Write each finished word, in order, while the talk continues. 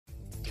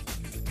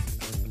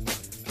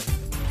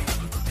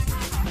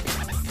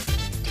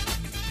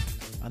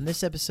On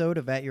this episode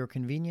of At Your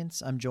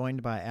Convenience, I'm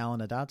joined by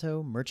Alan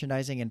Adato,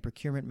 Merchandising and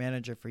Procurement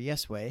Manager for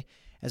Yesway,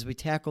 as we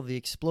tackle the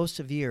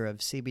explosive year of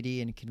CBD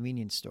and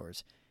convenience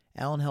stores.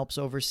 Alan helps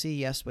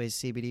oversee Yesway's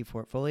CBD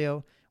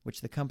portfolio,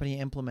 which the company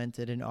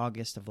implemented in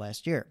August of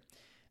last year.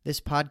 This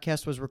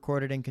podcast was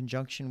recorded in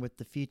conjunction with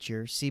the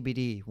feature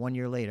CBD 1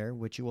 Year Later,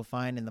 which you will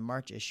find in the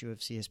March issue of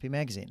CSP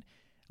Magazine.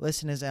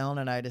 Listen as Alan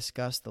and I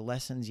discuss the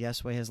lessons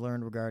Yesway has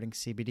learned regarding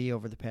CBD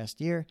over the past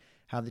year,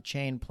 how the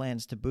chain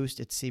plans to boost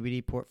its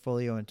CBD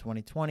portfolio in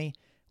 2020,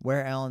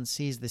 where Alan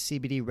sees the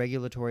CBD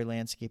regulatory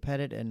landscape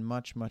headed, and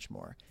much, much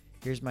more.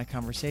 Here's my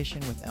conversation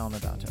with Alan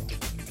Adato.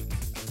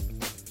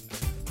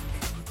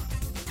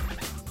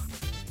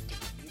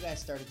 You guys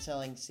started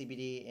selling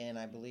CBD in,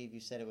 I believe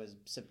you said it was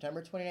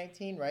September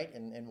 2019, right?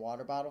 In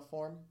water bottle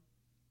form?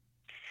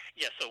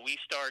 Yeah, so we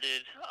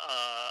started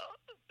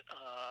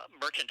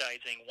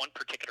merchandising one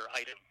particular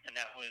item, and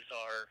that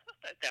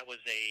was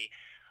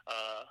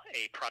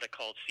a product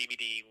called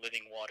CBD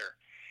Living Water,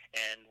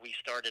 and we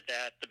started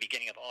that the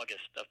beginning of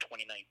August of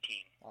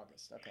 2019.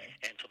 August, okay.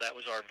 And so that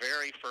was our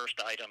very first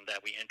item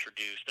that we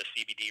introduced, a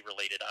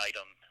CBD-related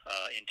item,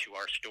 into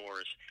our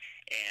stores,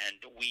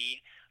 and we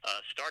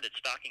started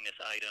stocking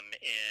this item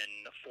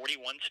in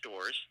 41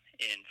 stores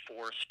in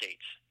 4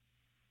 states.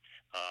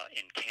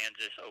 In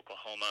Kansas,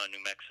 Oklahoma,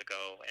 New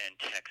Mexico, and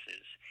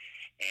Texas.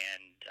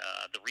 And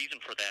the reason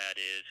for that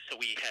is, so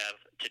we have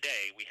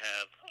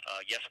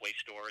Yesway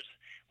stores.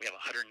 We have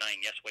 109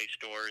 Yesway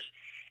stores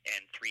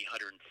and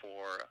 304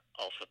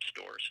 Allsup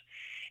stores.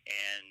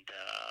 And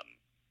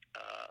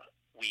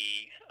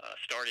we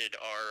started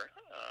our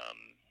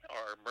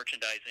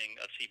merchandising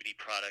of CBD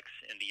products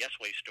in the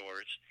Yesway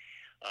stores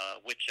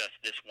with just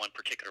this one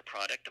particular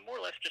product, and more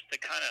or less just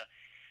to kind of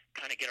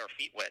get our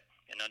feet wet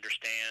and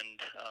understand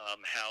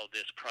how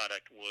this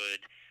product would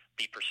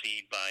be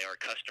perceived by our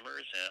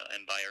customers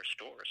and by our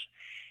stores.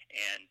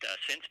 And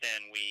since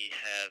then, we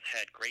have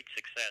had great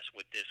success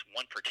with this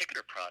one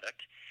particular product.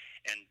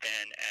 And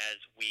then as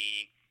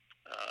we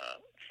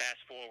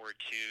fast forward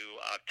to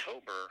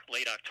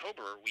late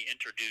October, we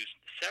introduced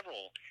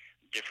several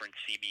different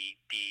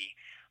CBD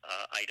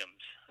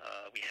items.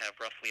 We have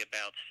roughly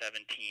about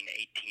 17,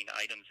 18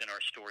 items in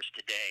our stores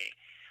today.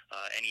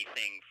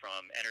 Anything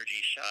from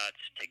energy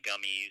shots to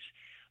gummies.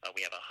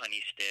 We have a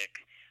honey stick.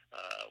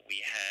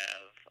 We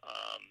have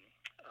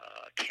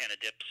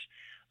Canadips,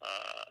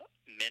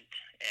 mint,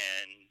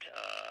 and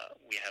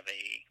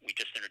we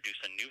just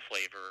introduced a new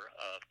flavor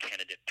of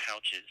Canadip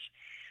pouches.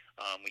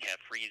 We have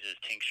freezes,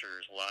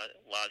 tinctures,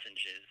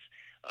 lozenges.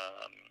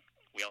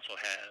 We also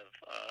have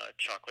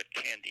chocolate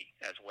candy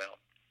as well.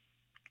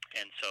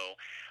 And so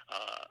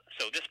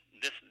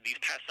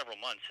these past several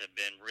months have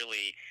been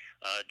really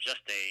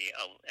just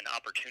an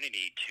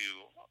opportunity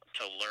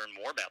to learn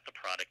more about the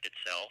product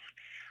itself,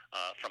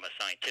 from a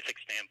scientific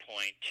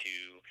standpoint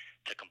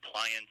to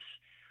compliance,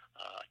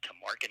 to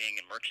marketing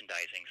and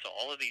merchandising. So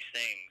all of these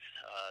things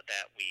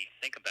that we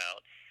think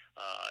about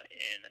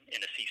in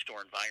a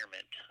C-store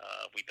environment,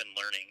 we've been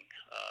learning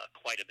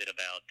quite a bit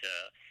about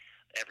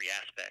every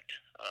aspect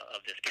of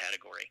this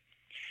category.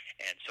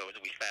 And so as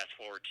we fast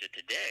forward to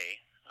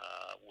today,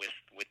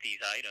 with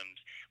these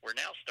items, we're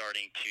now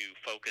starting to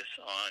focus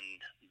on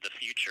the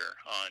future,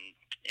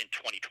 in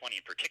 2020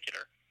 in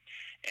particular,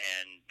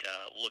 and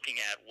looking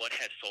at what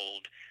has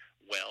sold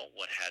well,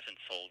 what hasn't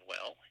sold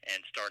well,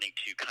 and starting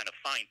to kind of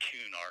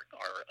fine-tune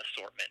our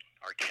assortment,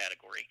 our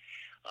category.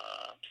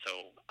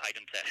 So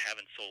items that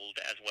haven't sold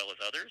as well as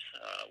others,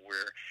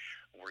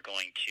 we're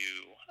going to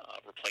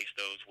replace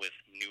those with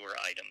newer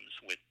items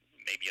with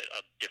maybe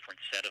a different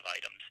set of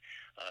items,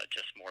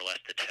 just more or less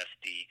to test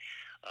the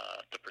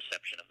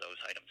perception of those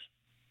items.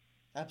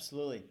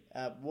 Absolutely.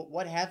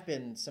 What have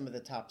been some of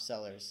the top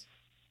sellers?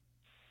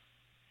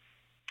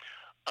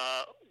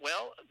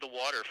 Well, the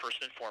water,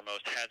 first and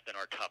foremost, has been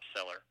our top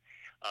seller.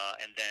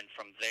 And then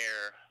from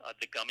there,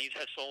 the gummies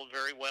have sold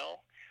very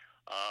well.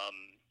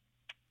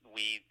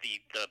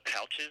 The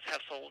pouches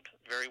have sold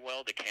very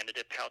well, the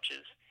Canadip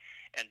pouches.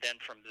 And then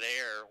from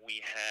there,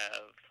 we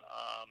have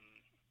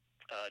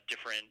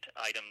different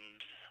items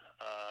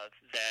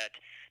that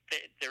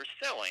they're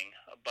selling,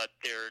 but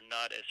they're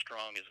not as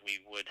strong as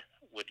we would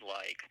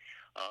like.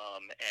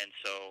 And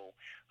so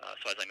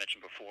as I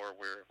mentioned before,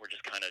 we're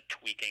just kind of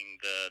tweaking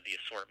the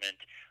assortment,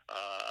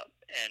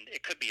 and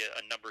it could be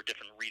a number of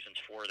different reasons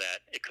for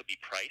that. It could be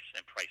price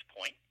and price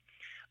point.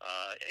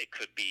 It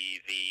could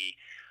be the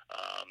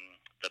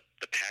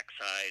pack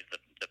size,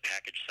 the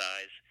package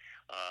size,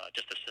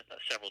 just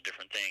several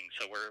different things.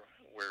 So we're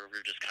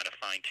just kind of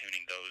fine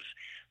tuning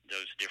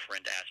those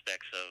different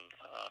aspects of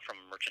from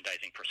a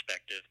merchandising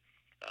perspective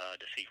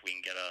to see if we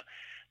can get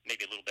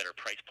maybe a little better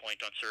price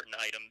point on certain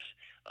items,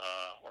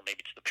 or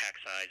maybe it's the pack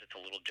size. It's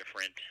a little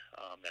different.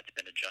 That's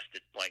been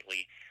adjusted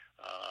slightly.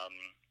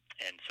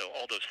 And so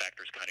all those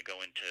factors kind of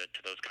go into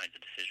those kinds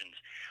of decisions.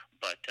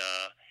 But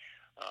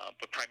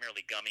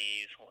primarily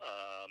gummies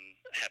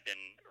have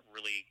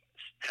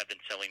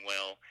been selling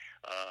well.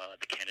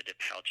 The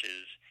Canadip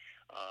pouches,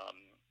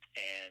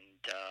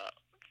 and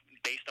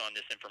based on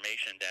this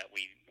information that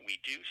we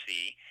do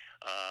see,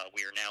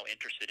 we are now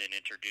interested in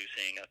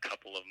introducing a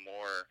couple of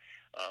more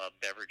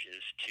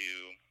beverages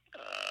to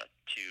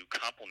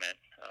complement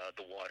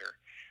the water.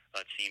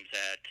 It seems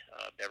that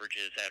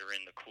beverages that are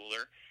in the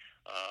cooler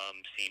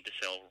seem to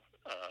sell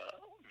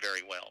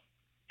very well.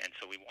 And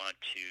so we want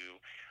to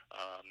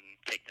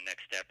take the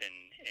next step in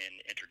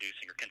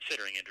introducing or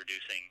considering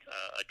introducing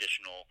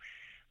additional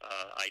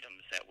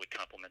items that would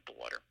complement the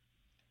water.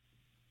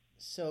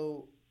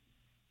 So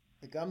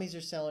the gummies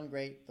are selling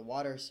great. The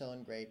water is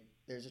selling great.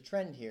 There's a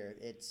trend here.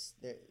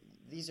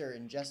 These are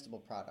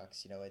ingestible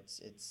products.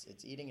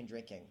 It's eating and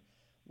drinking.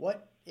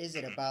 What is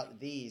it about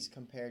these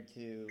compared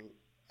to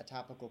a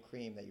topical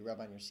cream that you rub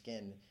on your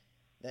skin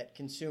that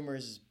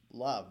consumers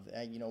love?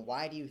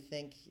 Why do you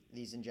think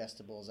these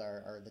ingestibles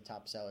are the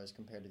top sellers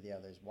compared to the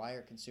others? Why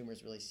are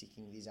consumers really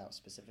seeking these out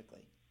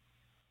specifically?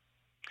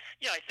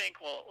 Yeah, I think,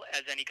 well,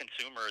 as any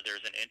consumer,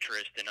 there's an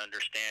interest in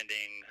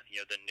understanding,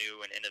 the new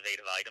and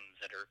innovative items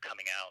that are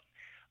coming out,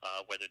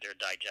 whether they're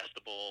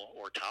digestible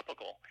or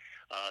topical.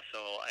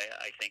 So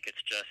I think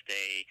it's just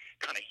a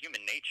kind of human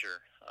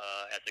nature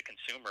as a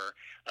consumer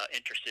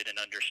interested in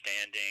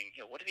understanding,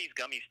 what do these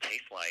gummies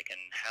taste like,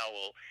 and how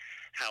will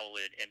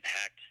it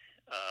impact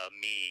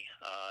me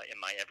in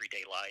my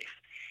everyday life.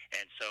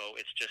 And so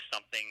it's just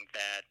something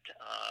that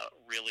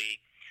really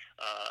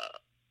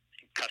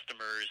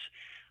customers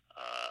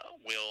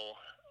will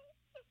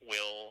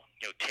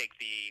take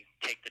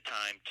the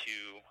time to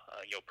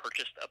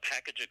purchase a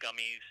package of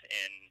gummies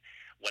in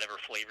whatever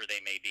flavor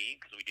they may be,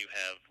 because we do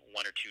have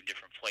one or two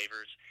different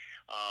flavors,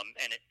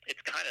 and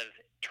it's kind of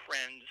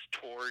trends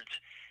towards,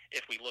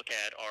 if we look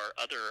at our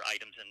other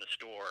items in the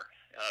store,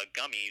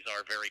 gummies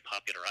are a very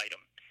popular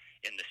item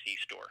in the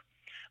C-store.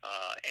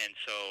 And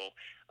so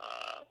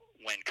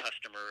when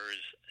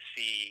customers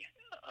see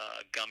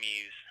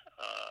gummies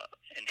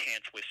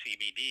enhanced with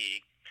CBD,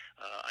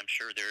 I'm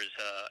sure there's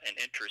an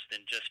interest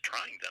in just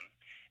trying them.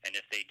 And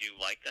if they do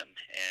like them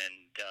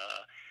and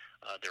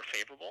they're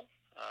favorable,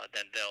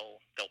 then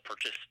they'll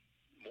purchase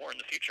more in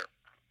the future.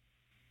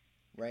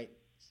 Right.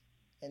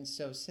 And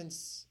so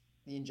since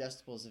the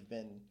ingestibles have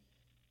been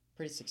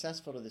pretty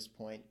successful to this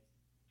point,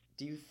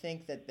 do you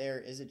think that there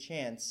is a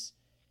chance,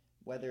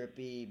 whether it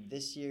be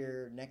this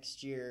year,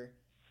 next year,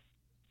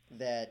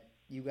 that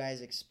you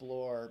guys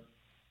explore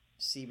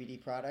CBD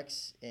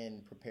products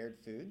in prepared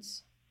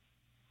foods?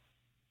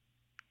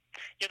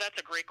 Yeah, that's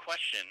a great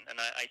question, and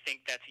I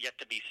think that's yet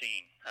to be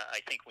seen. I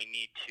think we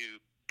need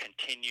to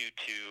continue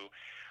to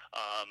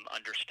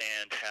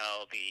understand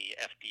how the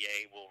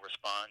FDA will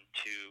respond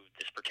to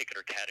this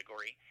particular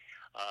category.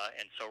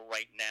 And so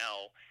right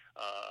now,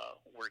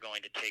 we're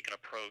going to take an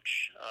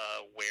approach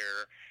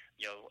where,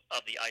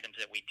 of the items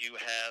that we do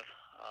have,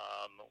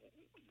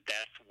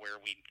 that's where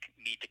we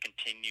need to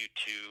continue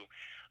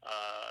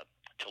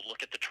to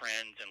look at the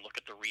trends and look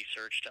at the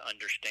research to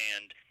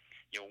understand,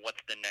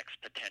 what's the next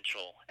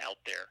potential out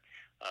there,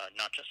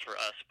 not just for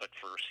us, but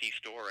for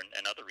C-store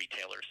and other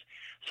retailers.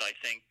 So I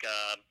think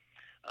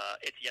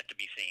it's yet to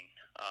be seen.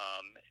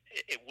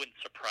 It wouldn't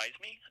surprise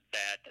me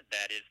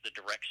that is the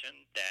direction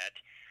that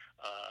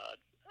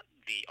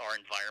our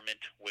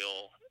environment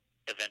will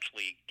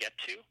eventually get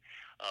to.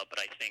 But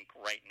I think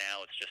right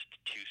now it's just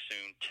too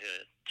soon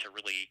to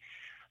really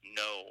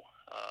know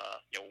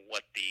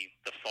what the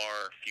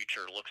far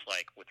future looks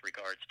like with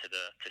regards to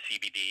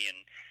CBD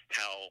and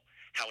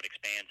how it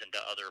expands into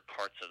other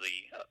parts of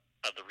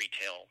the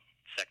retail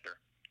sector.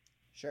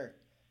 Sure.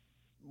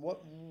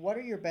 What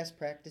are your best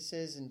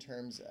practices in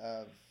terms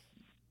of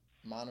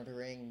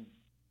monitoring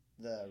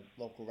the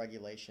local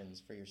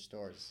regulations for your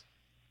stores?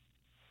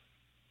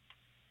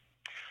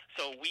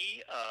 So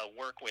we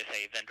work with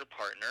a vendor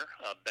partner,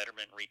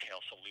 Betterment Retail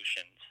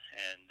Solutions,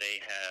 and they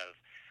have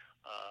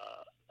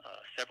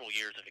several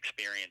years of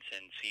experience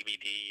in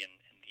CBD and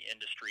in the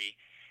industry,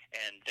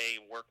 and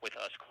they work with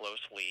us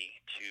closely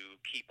to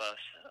keep us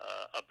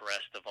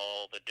abreast of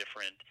all the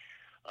different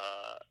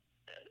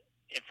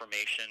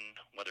information,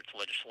 whether it's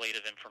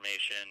legislative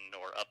information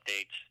or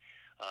updates,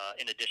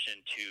 in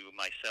addition to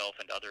myself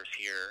and others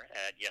here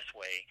at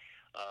Yesway,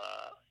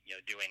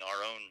 doing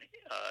our own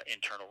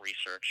internal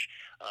research.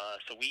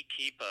 So we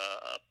keep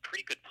a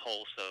pretty good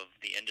pulse of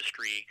the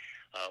industry,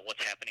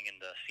 what's happening in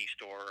the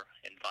C-store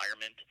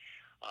environment,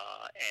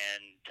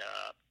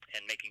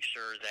 and making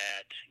sure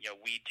that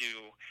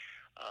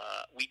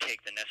we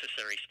take the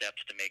necessary steps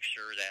to make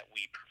sure that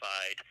we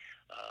provide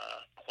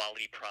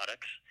quality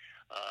products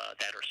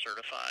that are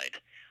certified.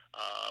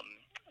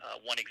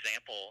 One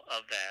example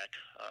of that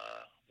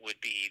would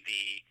be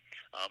the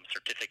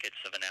certificates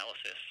of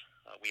analysis.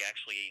 We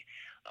actually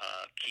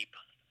keep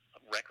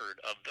record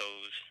of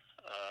those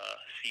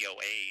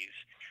COAs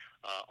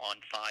on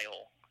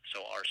file,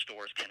 so our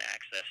stores can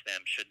access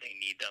them should they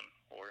need them,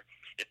 or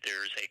if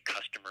there's a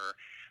customer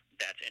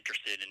that's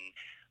interested in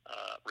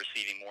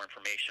receiving more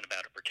information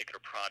about a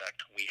particular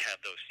product, we have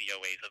those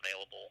COAs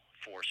available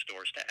for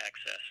stores to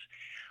access.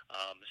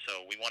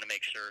 So we want to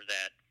make sure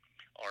that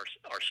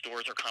our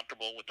stores are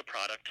comfortable with the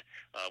product,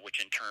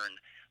 which in turn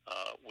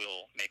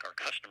will make our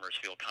customers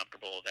feel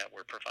comfortable that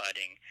we're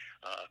providing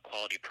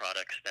quality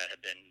products that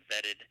have been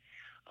vetted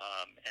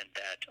and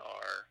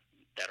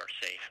that are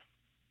safe.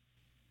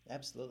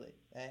 Absolutely.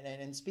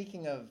 And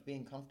speaking of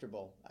being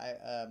comfortable,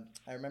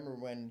 I remember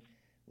when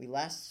we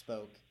last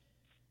spoke,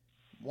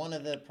 one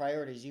of the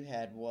priorities you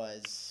had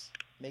was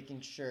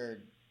making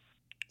sure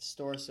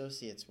store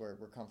associates were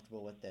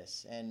comfortable with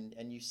this. And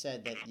you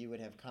said that you would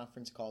have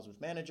conference calls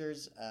with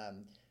managers,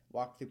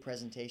 walk through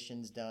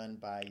presentations done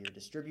by your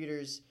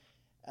distributors.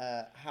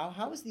 How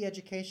has the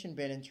education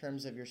been in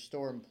terms of your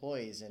store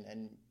employees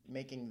and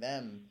making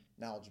them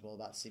knowledgeable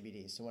about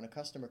CBD? So when a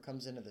customer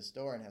comes into the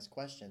store and has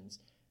questions,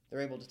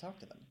 they're able to talk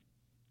to them.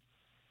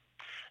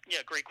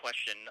 Yeah, great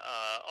question.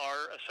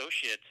 Our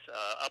associates,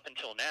 up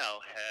until now,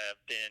 have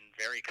been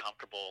very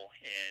comfortable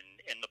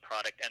in the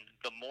product, and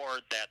the more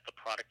that the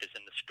product is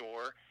in the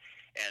store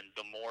and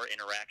the more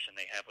interaction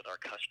they have with our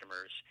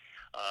customers,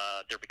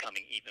 they're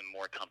becoming even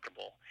more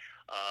comfortable.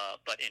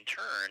 But in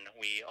turn,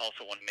 we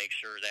also want to make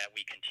sure that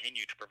we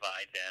continue to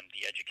provide them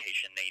the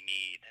education they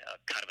need,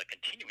 kind of a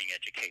continuing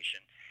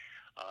education.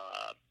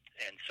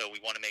 And so we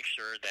want to make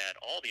sure that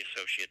all the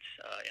associates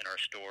in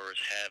our stores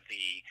have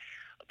the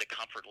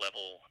comfort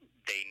level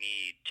they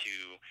need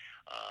to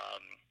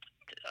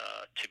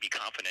be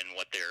confident in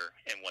what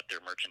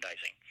they're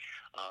merchandising.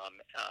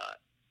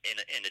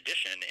 In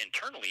addition,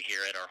 internally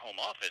here at our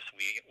home office,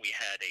 we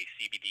had a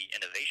CBD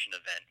innovation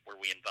event where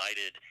we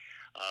invited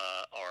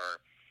our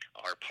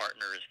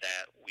partners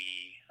that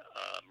we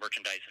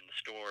merchandise in the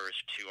stores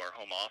to our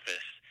home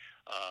office,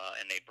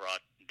 and they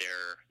brought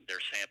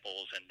their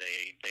samples, and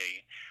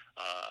they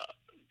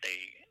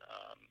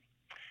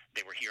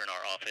were here in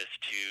our office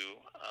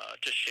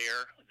to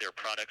share their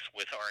products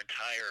with our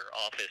entire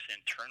office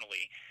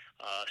internally,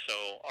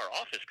 so our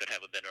office could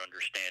have a better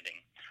understanding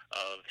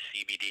of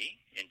CBD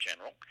in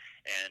general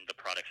and the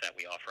products that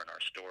we offer in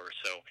our stores.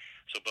 So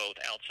both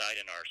outside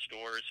in our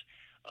stores,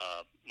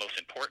 most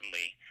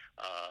importantly,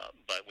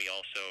 but we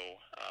also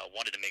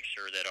wanted to make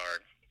sure that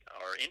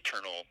our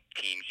internal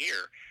team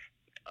here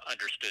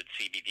understood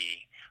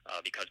CBD,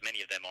 because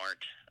many of them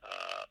aren't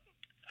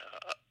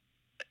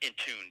in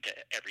tune to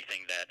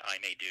everything that I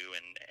may do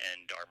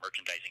and our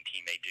merchandising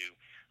team may do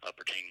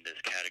pertaining to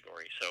this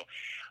category. So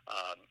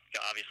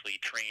obviously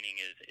training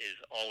is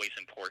always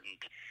important,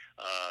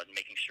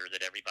 making sure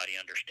that everybody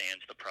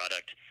understands the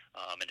product,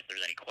 and if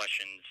there's any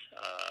questions,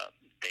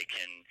 they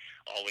can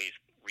always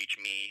reach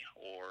me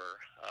or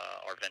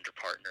our vendor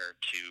partner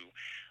to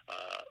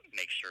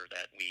make sure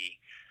that we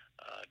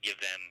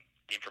give them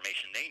the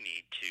information they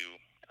need to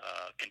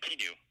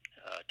continue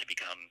to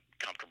become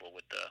comfortable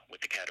with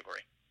the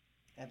category.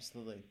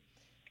 Absolutely.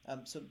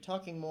 So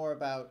talking more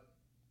about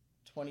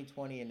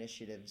 2020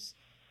 initiatives,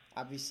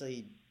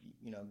 obviously,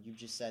 you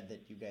just said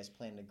that you guys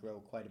plan to grow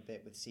quite a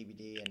bit with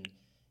CBD, and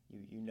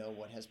you know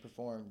what has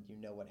performed, you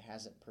know what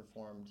hasn't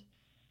performed.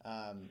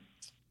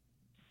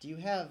 Do you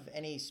have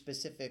any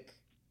specific,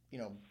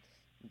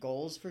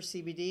 goals for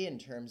CBD in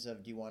terms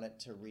of, do you want it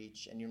to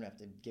reach, and you don't have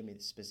to give me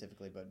this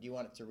specifically, but do you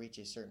want it to reach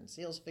a certain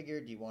sales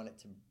figure? Do you want it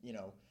to,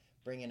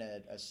 bring in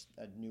a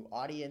new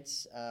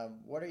audience?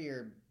 What are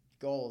your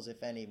goals,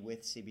 if any,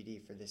 with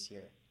CBD for this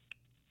year?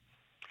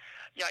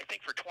 Yeah, I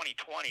think for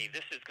 2020,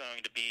 this is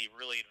going to be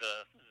really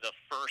the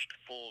first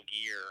full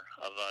year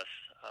of us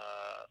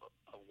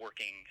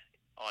working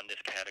on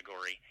this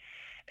category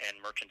and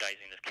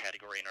merchandising this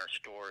category in our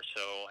store.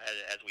 So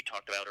as we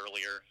talked about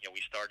earlier,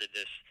 we started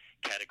this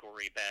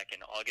category back in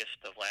August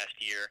of last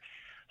year.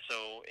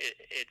 So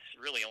it's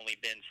really only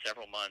been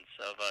several months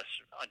of us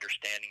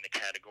understanding the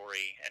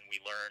category, and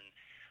we learn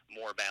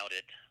more about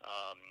it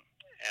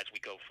as we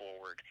go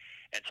forward.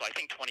 And so I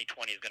think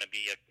 2020 is going to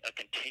be a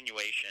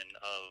continuation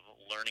of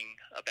learning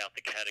about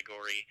the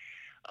category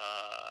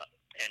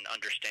and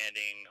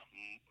understanding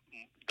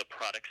the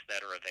products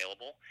that are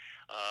available.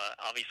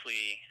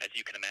 Obviously, as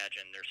you can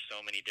imagine, there's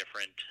so many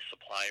different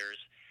suppliers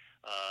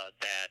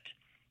that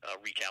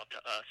reach out to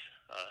us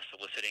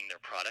soliciting their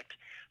product.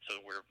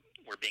 So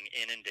we're being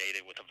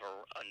inundated with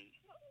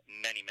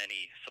many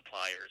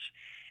suppliers.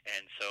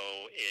 And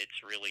so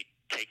it's really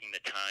taking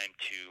the time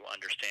to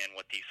understand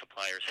what these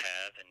suppliers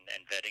have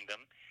and vetting them.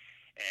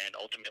 And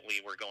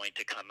ultimately, we're going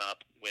to come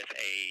up with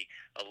a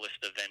list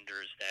of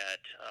vendors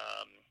that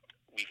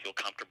we feel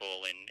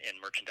comfortable in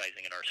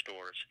merchandising in our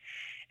stores.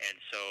 And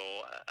so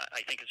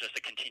I think it's just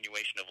a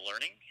continuation of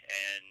learning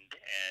and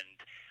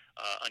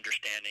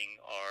understanding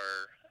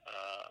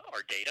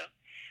our data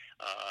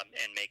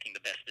and making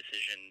the best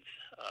decisions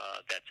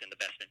that's in the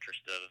best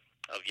interest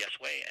of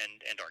Yesway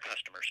and our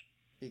customers.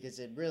 Because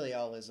it really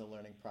all is a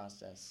learning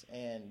process,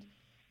 and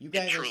you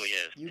guys it truly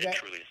is.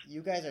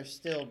 You guys are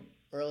still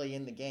early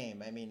in the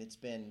game. I mean, it's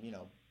been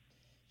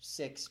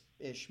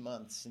 6-ish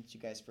months since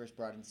you guys first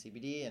brought in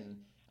CBD, and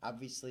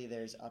obviously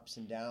there's ups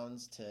and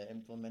downs to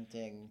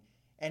implementing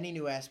any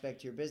new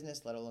aspect to your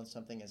business, let alone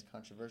something as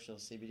controversial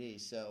as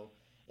CBD. So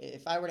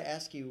if I were to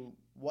ask you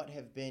what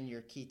have been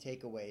your key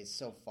takeaways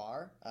so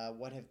far,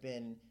 what have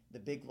been the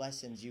big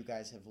lessons you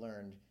guys have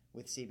learned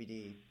with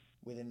CBD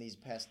within these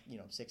past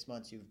 6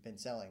 months you've been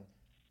selling,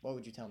 what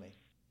would you tell me?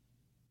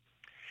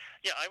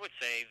 Yeah, I would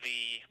say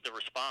the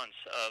response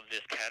of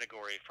this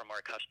category from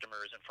our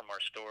customers and from our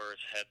stores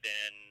have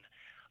been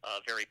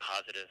very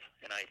positive,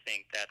 and I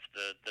think that's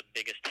the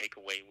biggest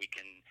takeaway we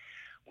can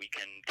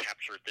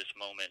capture at this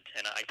moment.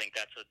 And I think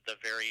that's the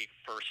very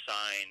first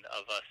sign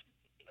of us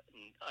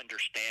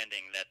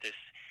understanding that this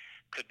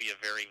could be a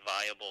very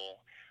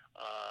viable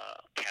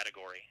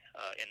category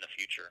in the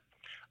future,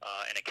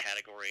 and a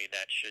category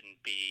that shouldn't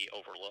be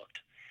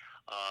overlooked.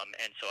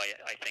 And so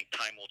I think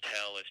time will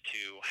tell as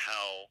to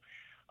how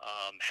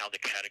the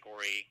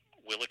category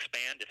will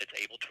expand, if it's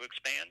able to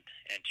expand.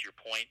 And to your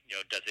point,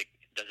 does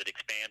it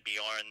expand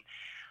beyond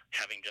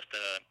having just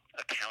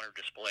a counter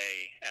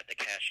display at the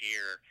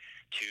cashier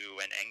to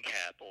an end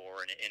cap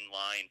or an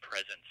inline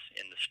presence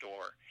in the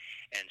store?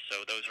 And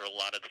so those are a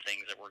lot of the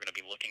things that we're going to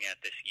be looking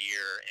at this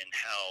year, and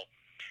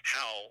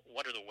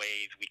what are the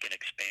ways we can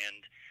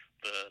expand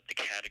the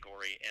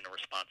category in a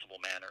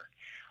responsible manner.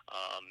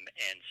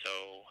 And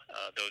so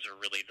those are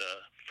really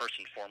the first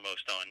and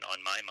foremost on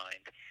my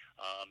mind,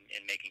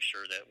 in making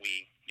sure that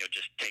we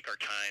just take our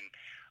time,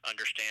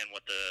 understand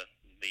what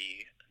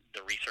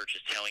the research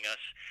is telling us,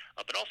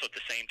 but also at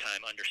the same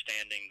time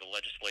understanding the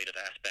legislative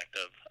aspect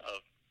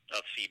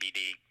of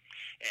CBD,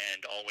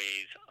 and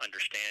always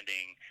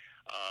understanding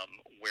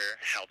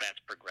how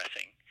that's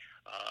progressing.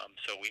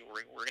 So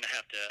we're going to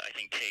have to, I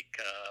think,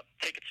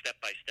 take it step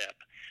by step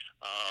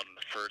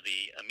for the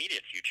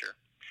immediate future,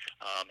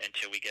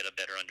 until we get a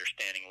better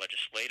understanding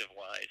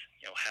legislative-wise,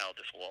 how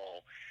this will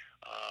all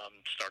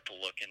start to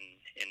look in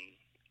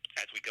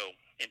as we go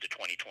into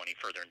 2020,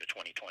 further into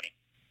 2020.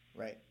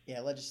 Right.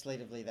 Yeah,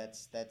 legislatively,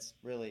 that's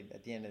really,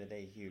 at the end of the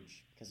day,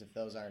 huge, because if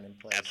those aren't in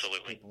place,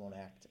 Absolutely. People won't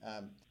act.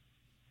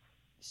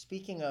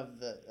 Speaking of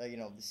the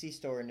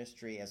C-store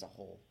industry as a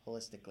whole,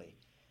 holistically,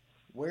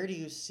 where do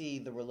you see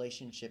the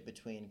relationship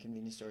between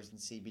convenience stores and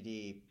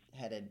CBD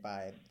headed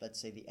by, let's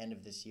say, the end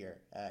of this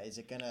year? Is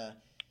it going to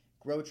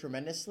grow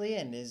tremendously,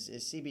 and is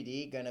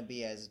CBD going to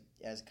be as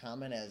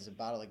common as a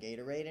bottle of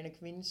Gatorade in a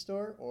convenience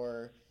store?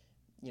 Or,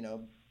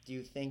 do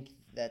you think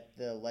that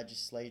the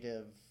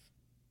legislative,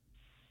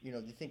 do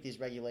you think these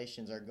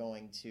regulations are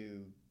going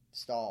to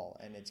stall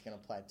and it's going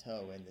to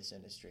plateau in this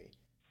industry?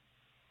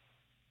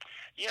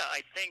 Yeah,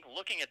 I think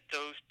looking at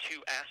those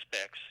two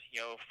aspects,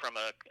 from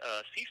a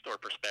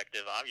C-store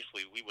perspective,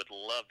 obviously we would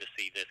love to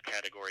see this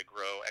category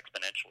grow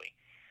exponentially.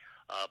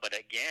 But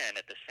again,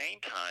 at the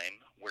same time,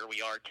 where we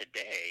are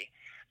today,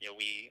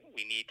 we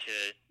need to,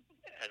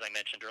 as I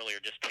mentioned earlier,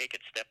 just take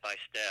it step by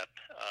step.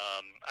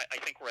 I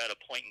think we're at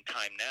a point in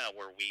time now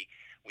where we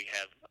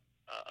have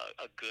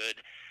a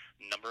good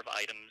number of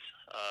items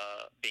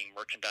being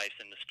merchandised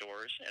in the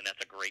stores, and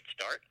that's a great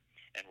start.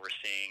 And we're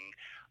seeing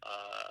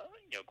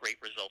great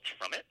results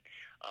from it.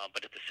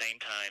 But at the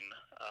same time,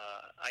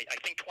 I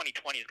think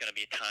 2020 is going to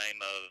be a time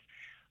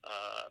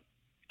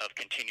of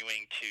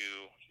continuing to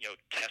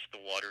test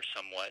the water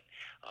somewhat,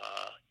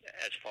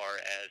 as far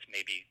as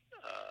maybe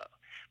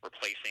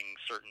replacing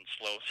certain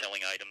slow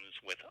selling items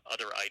with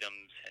other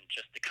items, and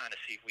just to kind of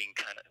see if we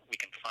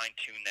can fine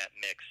tune that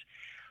mix.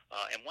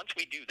 And once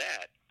we do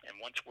that, and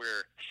once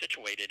we're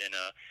situated in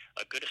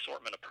a good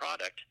assortment of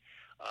product,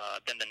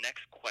 then the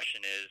next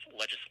question is,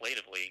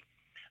 legislatively,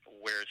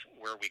 where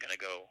are we going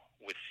to go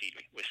with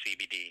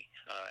CBD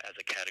as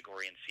a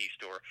category in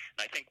C-store?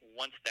 And I think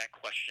once that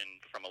question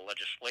from a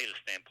legislative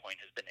standpoint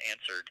has been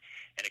answered,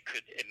 and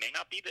it may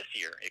not be this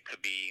year, it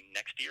could be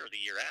next year or the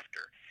year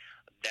after,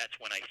 that's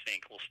when I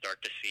think we'll start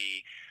to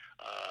see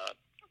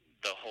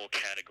the whole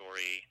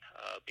category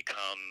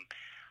become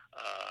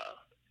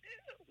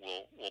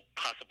will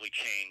possibly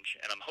change,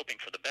 and I'm hoping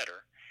for the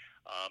better,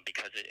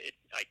 because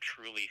I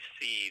truly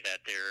see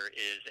that there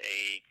is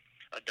a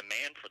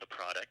demand for the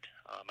product.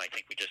 I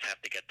think we just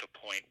have to get to a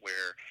point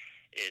where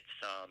it's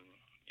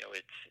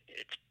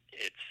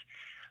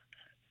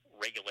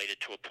regulated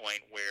to a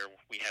point where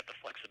we have the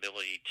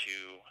flexibility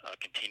to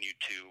continue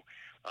to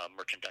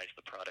merchandise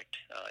the product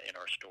in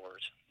our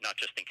stores, not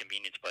just in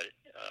convenience, but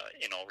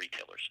in all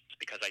retailers.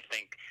 Because I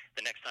think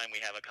the next time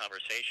we have a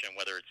conversation,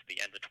 whether it's the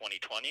end of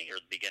 2020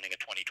 or the beginning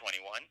of 2021,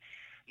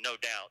 no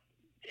doubt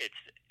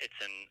it's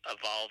an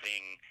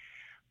evolving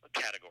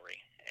category,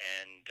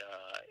 and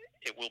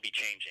it will be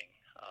changing.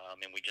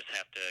 And we just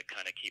have to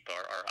kind of keep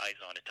our eyes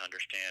on it to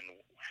understand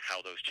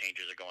how those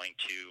changes are going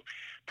to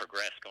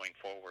progress going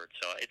forward.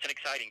 So it's an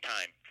exciting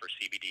time for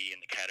CBD in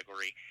the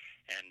category,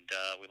 and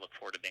we look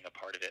forward to being a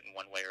part of it in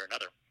one way or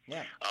another.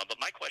 Yeah. But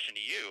my question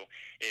to you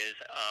is,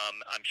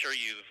 I'm sure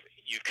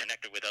you've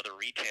connected with other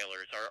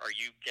retailers. Are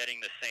you getting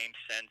the same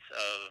sense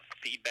of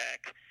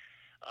feedback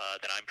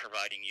that I'm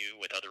providing you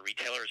with other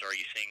retailers? Or are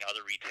you seeing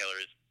other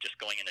retailers just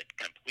going in a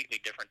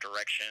completely different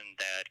direction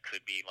that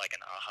could be like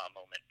an aha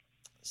moment?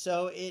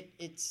 So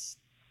it's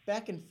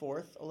back and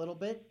forth a little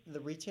bit. The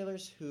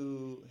retailers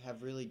who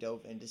have really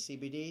dove into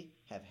CBD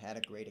have had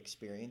a great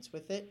experience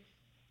with it.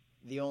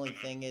 The only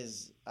thing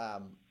is,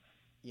 a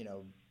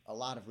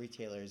lot of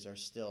retailers are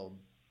still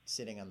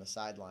sitting on the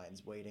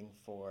sidelines waiting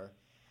for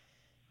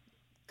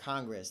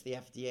Congress, the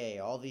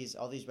FDA, all these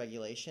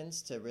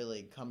regulations to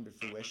really come to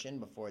fruition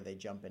before they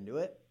jump into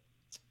it.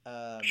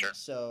 Sure.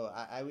 So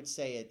I would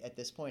say at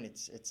this point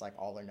it's like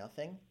all or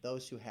nothing.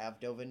 Those who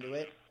have dove into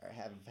it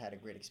have had a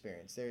great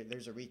experience.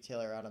 There's a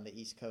retailer out on the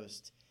East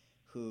Coast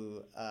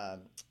who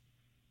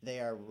they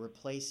are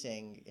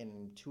replacing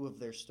in 2 of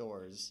their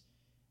stores,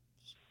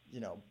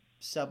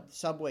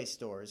 Subway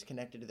stores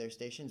connected to their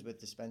stations with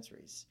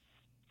dispensaries,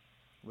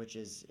 which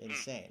is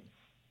insane.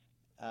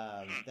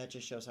 That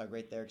just shows how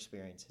great their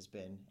experience has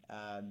been.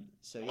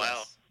 So yes,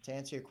 wow. To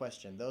answer your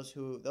question, those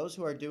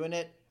who are doing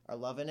it are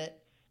loving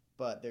it,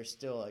 but there's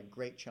still a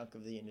great chunk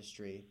of the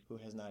industry who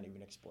has not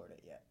even explored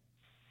it yet.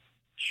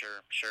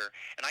 Sure.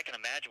 And I can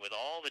imagine with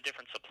all the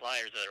different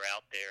suppliers that are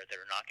out there that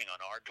are knocking on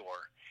our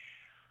door,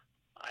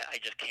 I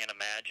just can't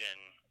imagine,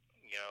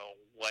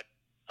 what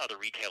other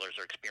retailers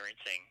are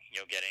experiencing,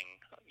 getting,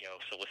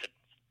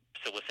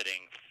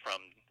 solicitation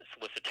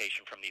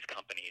from these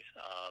companies.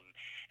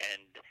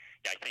 And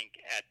I think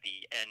at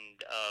the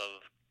end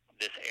of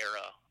this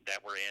era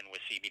that we're in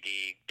with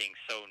CBD being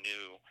so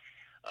new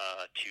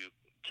to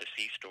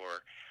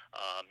C-Store,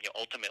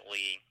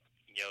 ultimately,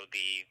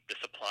 the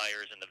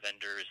suppliers and the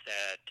vendors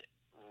that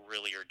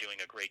really are doing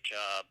a great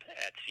job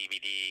at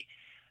CBD,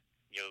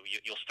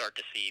 you'll start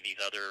to see these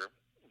other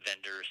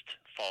vendors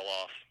fall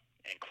off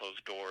and close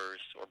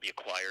doors or be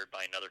acquired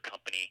by another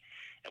company,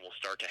 and we'll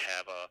start to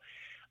have a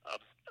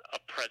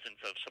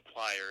presence of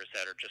suppliers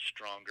that are just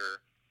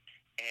stronger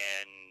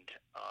and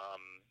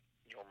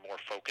more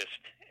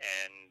focused,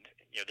 and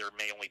there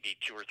may only be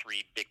 2 or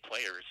 3 big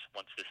players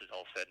once this is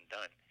all said and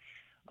done.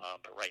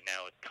 But right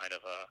now it's kind of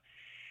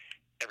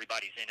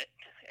everybody's in it,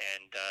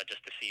 and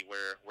just to see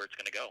where it's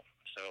going to go.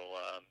 So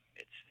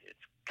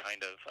it's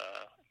kind of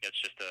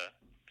it's just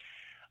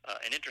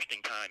an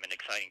interesting time, an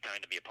exciting time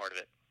to be a part of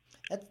it.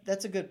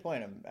 That's a good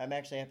point. I'm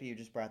actually happy you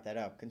just brought that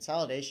up.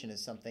 Consolidation is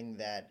something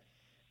that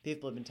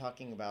people have been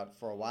talking about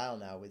for a while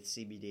now with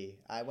CBD.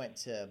 I went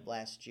to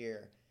last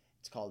year.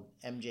 It's called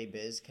MJ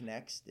Biz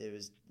Connects. It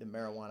was the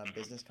marijuana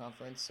business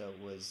conference, so it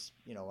was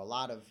a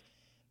lot of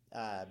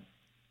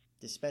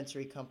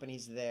dispensary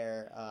companies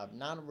there.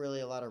 Not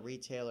really a lot of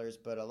retailers,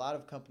 but a lot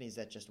of companies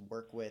that just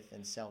work with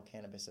and sell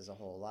cannabis as a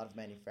whole. A lot of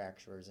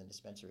manufacturers and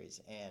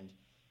dispensaries, and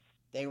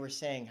they were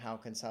saying how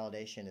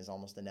consolidation is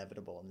almost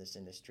inevitable in this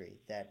industry.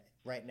 That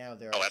right now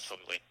there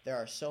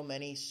are so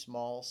many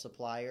small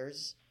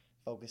suppliers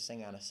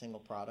focusing on a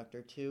single product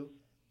or two,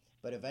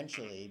 but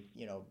eventually,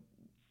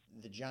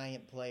 the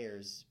giant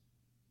players,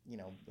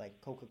 like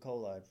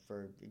Coca-Cola,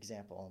 for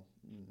example.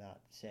 I'm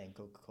not saying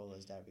Coca-Cola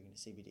is diving into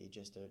CBD,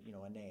 just a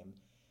name.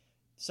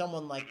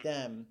 Someone like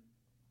them,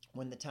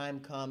 when the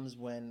time comes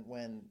when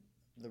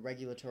the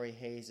regulatory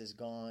haze is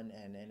gone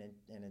and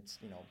it's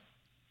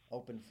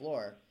open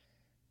floor,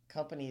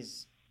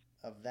 companies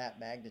of that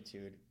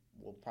magnitude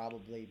will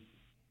probably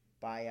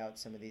buy out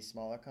some of these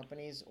smaller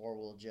companies, or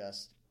will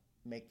just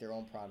make their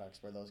own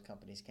products where those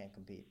companies can't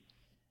compete.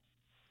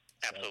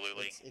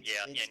 Absolutely. So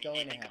it's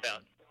going to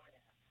happen.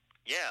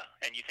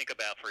 And you think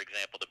about, for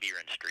example, the beer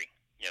industry.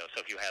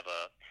 So if you have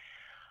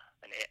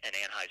an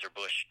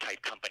Anheuser-Busch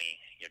type company,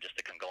 just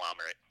a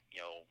conglomerate,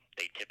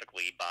 they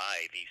typically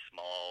buy these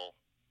small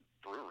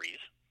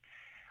breweries,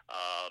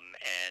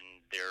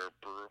 and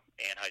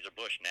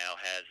Anheuser-Busch now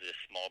has this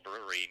small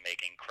brewery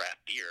making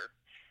craft beer,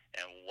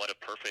 and what a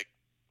perfect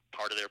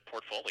part of their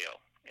portfolio.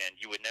 And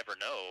you would never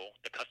know,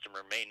 the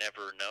customer may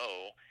never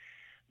know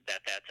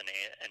that that's an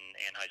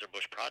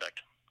Anheuser-Busch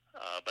product,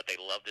 but they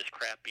love this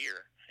craft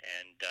beer.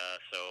 And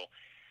so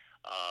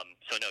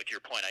no, to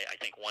your point, I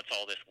think once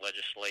all this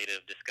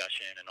legislative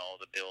discussion and all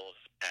the bills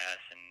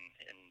pass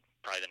in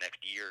probably the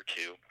next year or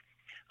two,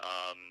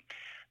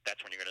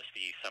 that's when you're going to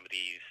see some of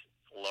these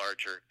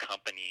larger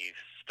companies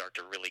start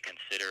to really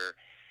consider,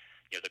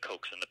 the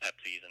Cokes and the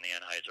Pepsis and the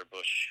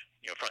Anheuser-Busch,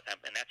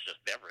 and that's just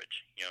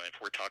beverage. If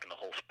we're talking the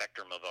whole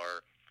spectrum of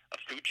our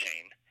food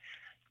chain,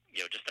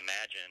 just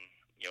imagine,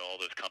 all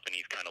those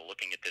companies kind of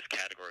looking at this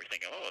category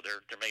thinking,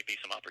 there may be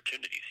some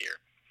opportunities here.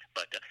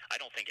 But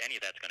I don't think any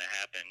of that's going to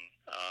happen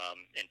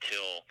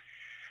until,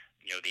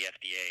 the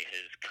FDA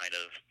has kind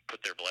of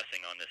put their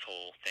blessing on this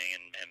whole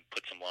thing and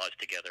put some laws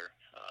together.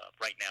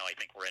 Right now, I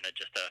think we're in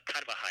just a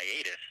kind of a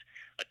hiatus,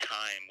 a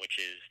time which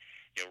is,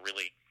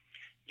 really,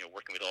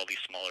 working with all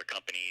these smaller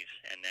companies,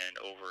 and then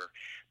over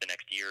the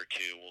next year or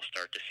two, we'll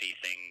start to see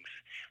things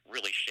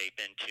really shape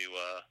into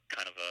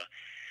kind of a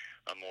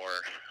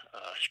more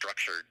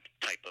structured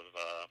type of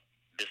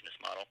business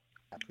model.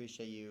 I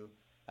appreciate you,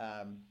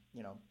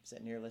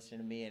 sitting here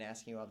listening to me and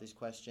asking you all these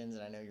questions,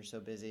 and I know you're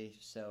so busy,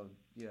 so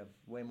you have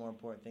way more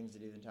important things to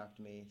do than talk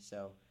to me.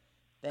 So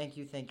thank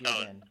you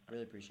again.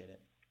 Really appreciate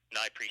it. No,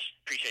 I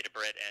appreciate it,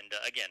 Brett. And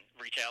again,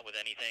 reach out with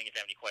anything. If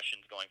you have any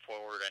questions going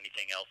forward,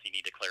 anything else you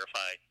need to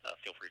clarify,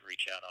 feel free to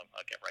reach out.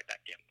 I'll get right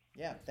back to you.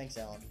 Yeah, thanks,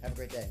 Alan. Have a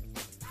great day.